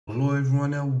Hello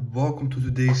everyone and welcome to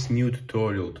today's new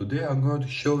tutorial. Today I'm going to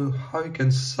show you how you can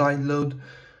sideload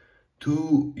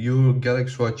to your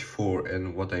Galaxy Watch 4,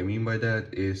 and what I mean by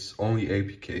that is only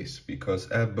APKs,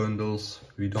 because app bundles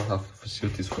we don't have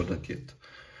facilities for that yet.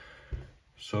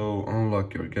 So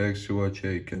unlock your Galaxy Watch.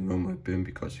 You can know my pin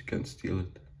because you can steal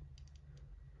it.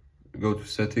 Go to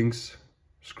settings,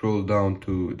 scroll down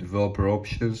to developer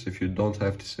options. If you don't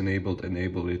have this enabled,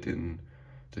 enable it in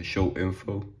the show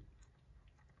info.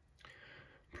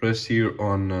 Press here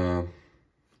on, how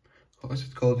is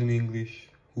it called in English?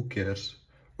 Who cares?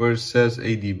 Where it says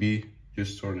ADB,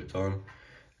 just turn it on.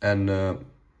 And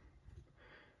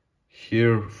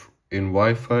here in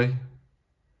Wi-Fi,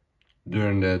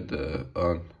 turn that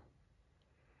on.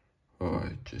 Oh,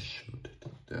 I just showed it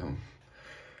down.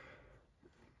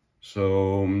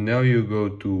 So now you go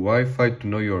to Wi-Fi to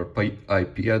know your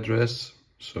IP address.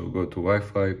 So go to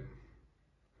Wi-Fi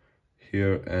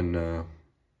here and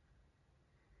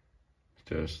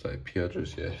there's the IP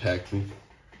address. Yeah, hack me,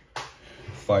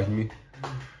 fight me.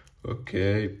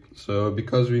 Okay, so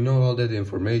because we know all that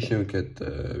information, we can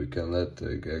let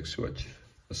the Galaxy Watch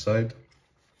aside,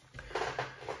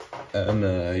 and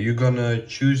you're gonna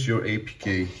choose your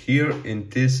APK here in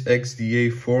this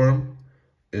XDA form.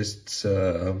 It's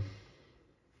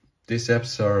these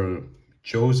apps are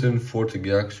chosen for the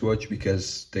Galaxy Watch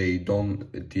because they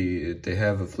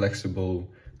have a flexible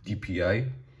DPI.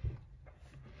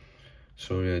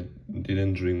 Sorry, I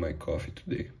didn't drink my coffee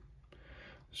today.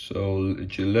 So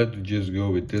let's just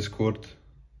go with Discord.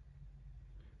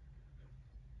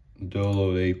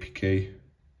 Download APK.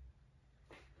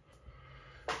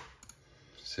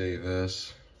 Save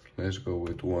as. Let's go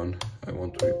with one. I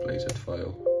want to replace that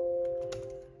file.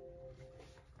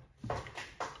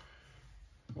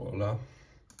 Voila.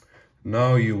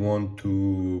 Now you want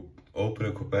to open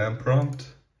a command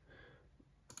prompt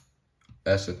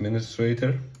as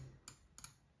administrator.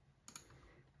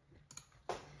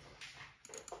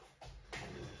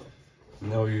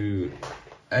 Now you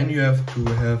have to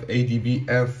have ADB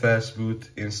and fastboot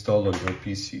installed on your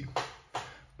PC.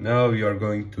 Now you are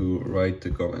going to write the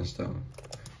comments down.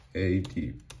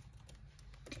 ADB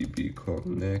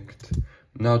connect.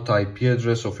 Now type IP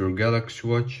address of your Galaxy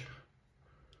Watch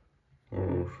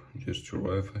or just your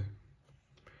Wi-Fi.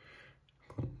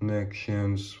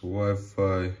 Connections,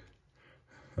 Wi-Fi.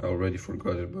 I already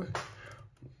forgot it by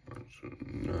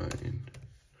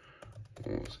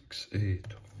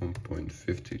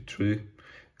 168.1.53,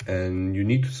 and you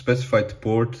need to specify the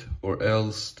port or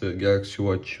else the Galaxy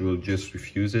Watch will just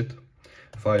refuse it.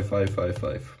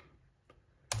 5555.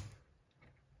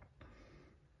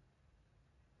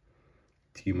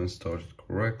 Team started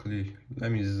correctly.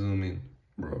 Let me zoom in.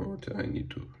 Bro, I need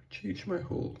to change my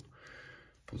whole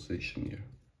position here.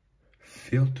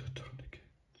 Failed to authenticate.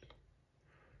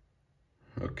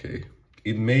 Okay.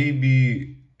 It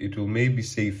will maybe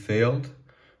say failed,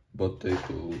 but it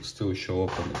will still show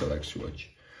up on the Galaxy Watch.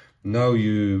 Now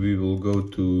we will go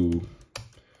to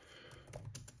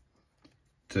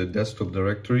the desktop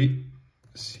directory,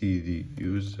 cd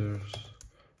users,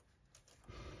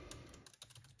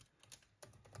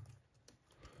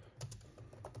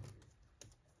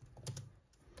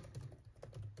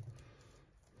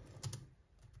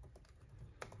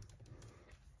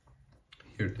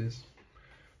 here it is.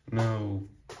 Now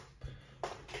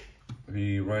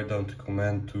we write down the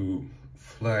command to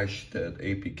flash that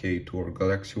APK to our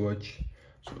Galaxy Watch.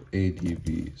 So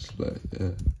ADB/-S.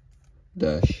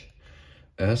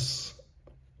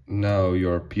 Now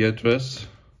your IP address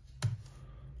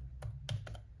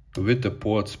with the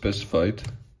port specified.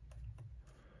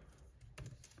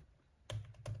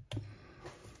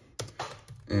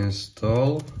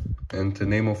 Install and the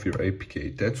name of your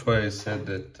APK. That's why I said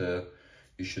that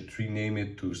you should rename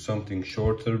it to something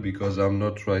shorter, because I'm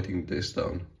not writing this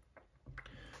down.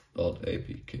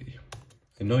 .apk.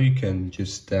 I know you can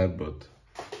just tab, but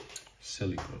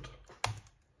silly code.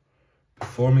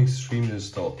 Performing stream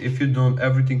install. If you done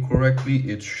everything correctly,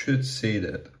 it should say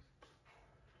that.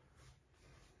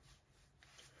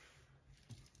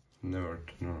 No,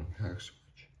 Galaxy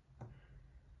Watch.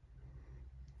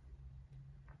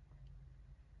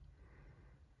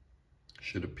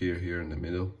 Should appear here in the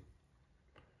middle.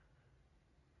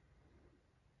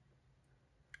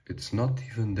 It's not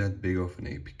even that big of an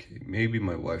APK. Maybe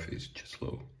my Wi-Fi is just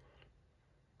slow.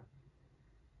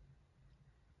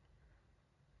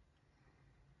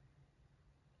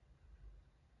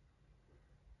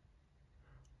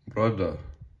 Brother,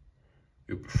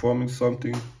 you're performing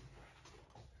something.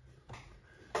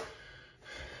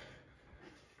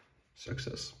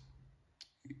 Success.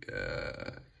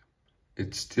 Yeah.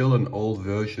 It's still an old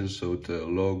version, so the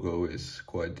logo is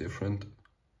quite different.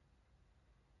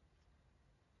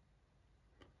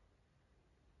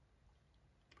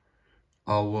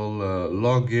 I will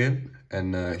log in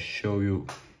and show you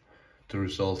the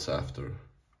results after.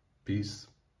 Peace.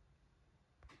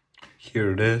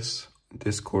 Here it is,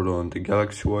 Discord on the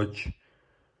Galaxy Watch.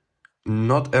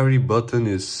 Not every button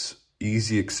is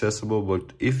easy accessible,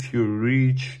 but if you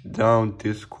reach down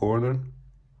this corner,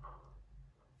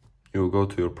 you'll go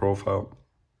to your profile.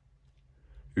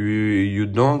 You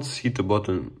don't see the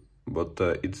button, but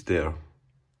it's there.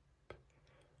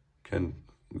 You can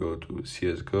go to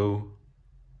CSGO.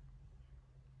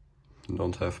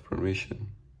 Don't have permission.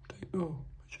 Oh,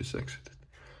 I just exited.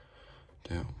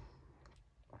 Damn.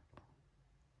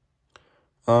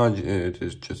 Ah, it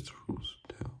is just rules.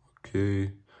 Damn.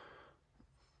 Okay.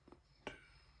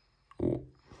 Oh.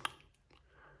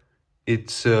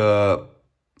 It's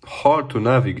hard to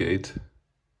navigate.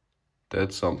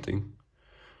 That's something.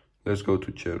 Let's go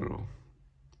to general.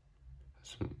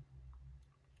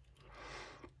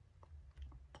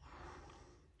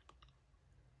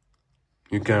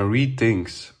 You can read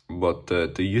things, but the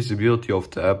usability of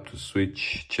the app to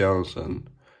switch channels and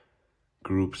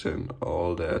groups and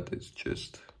all that is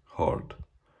just hard.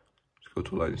 Let's go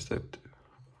to line step.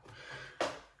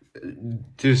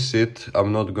 This is it.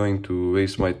 I'm not going to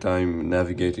waste my time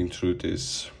navigating through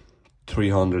this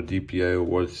 300 DPI or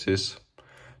what this is.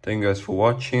 Thank you guys for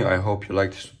watching. I hope you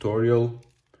liked this tutorial.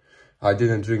 I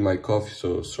didn't drink my coffee,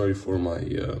 so sorry for my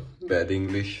bad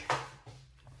English.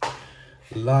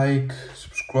 Like,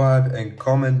 subscribe and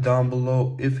comment down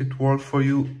below if it worked for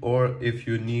you or if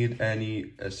you need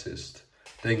any assist.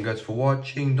 Thank you guys for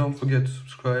watching. Don't forget to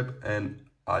subscribe and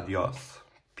adios.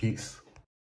 Peace.